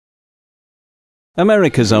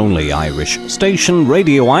America's only Irish station,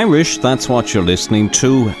 Radio Irish, that's what you're listening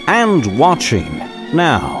to and watching.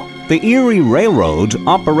 Now, the Erie Railroad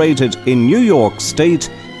operated in New York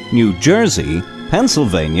State, New Jersey,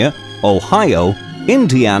 Pennsylvania, Ohio,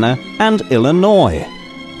 Indiana, and Illinois,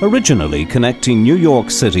 originally connecting New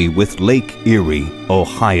York City with Lake Erie,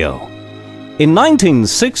 Ohio. In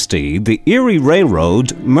 1960, the Erie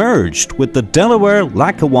Railroad merged with the Delaware,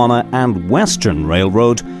 Lackawanna, and Western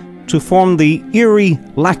Railroad to form the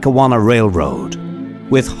Erie-Lackawanna Railroad,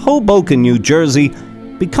 with Hoboken, New Jersey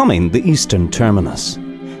becoming the eastern terminus.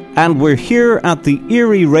 And we're here at the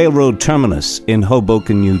Erie Railroad terminus in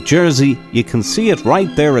Hoboken, New Jersey. You can see it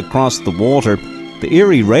right there across the water. The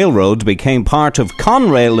Erie Railroad became part of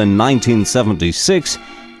Conrail in 1976,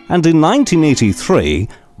 and in 1983,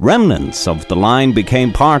 remnants of the line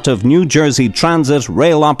became part of New Jersey Transit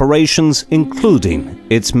rail operations, including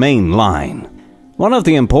its main line. One of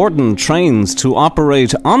the important trains to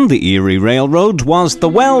operate on the Erie Railroad was the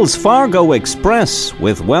Wells Fargo Express,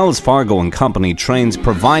 with Wells Fargo & Company trains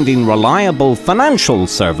providing reliable financial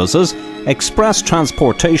services, express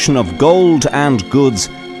transportation of gold and goods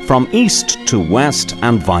from east to west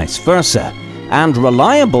and vice versa, and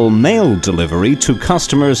reliable mail delivery to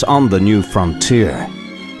customers on the new frontier.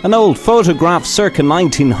 An old photograph circa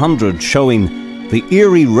 1900 showing the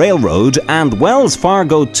Erie Railroad and Wells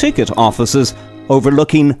Fargo ticket offices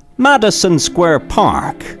overlooking Madison Square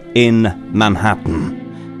Park in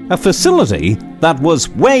Manhattan. A facility that was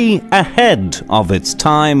way ahead of its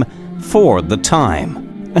time for the time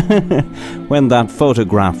when that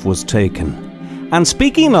photograph was taken. And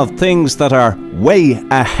speaking of things that are way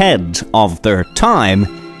ahead of their time,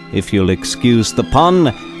 if you'll excuse the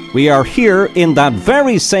pun, we are here in that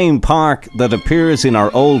very same park that appears in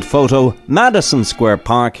our old photo, Madison Square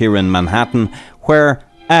Park here in Manhattan, where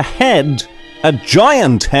a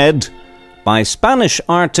giant head by Spanish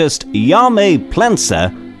artist Jaume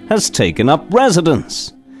Plensa has taken up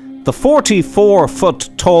residence. The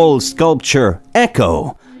 44-foot-tall sculpture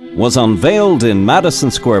Echo was unveiled in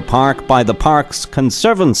Madison Square Park by the park's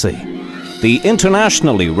conservancy. The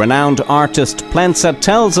internationally renowned artist Plensa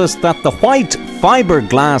tells us that the white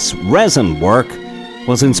fiberglass resin work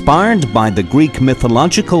was inspired by the Greek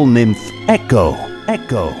mythological nymph Echo,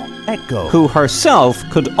 who herself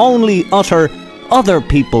could only utter other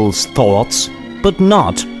people's thoughts, but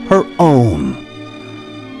not her own.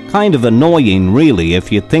 Kind of annoying, really,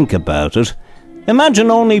 if you think about it. Imagine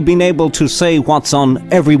only being able to say what's on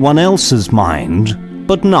everyone else's mind,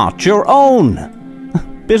 but not your own.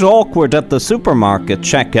 Bit awkward at the supermarket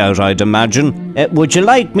checkout, I'd imagine. Would you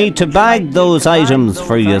like me to bag those items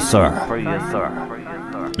for you, sir?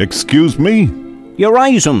 Excuse me? Your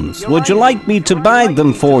items, would you like me to bag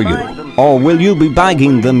them for you? Or will you be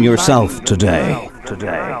bagging them yourself today?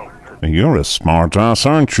 You're a smart ass,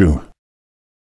 aren't you?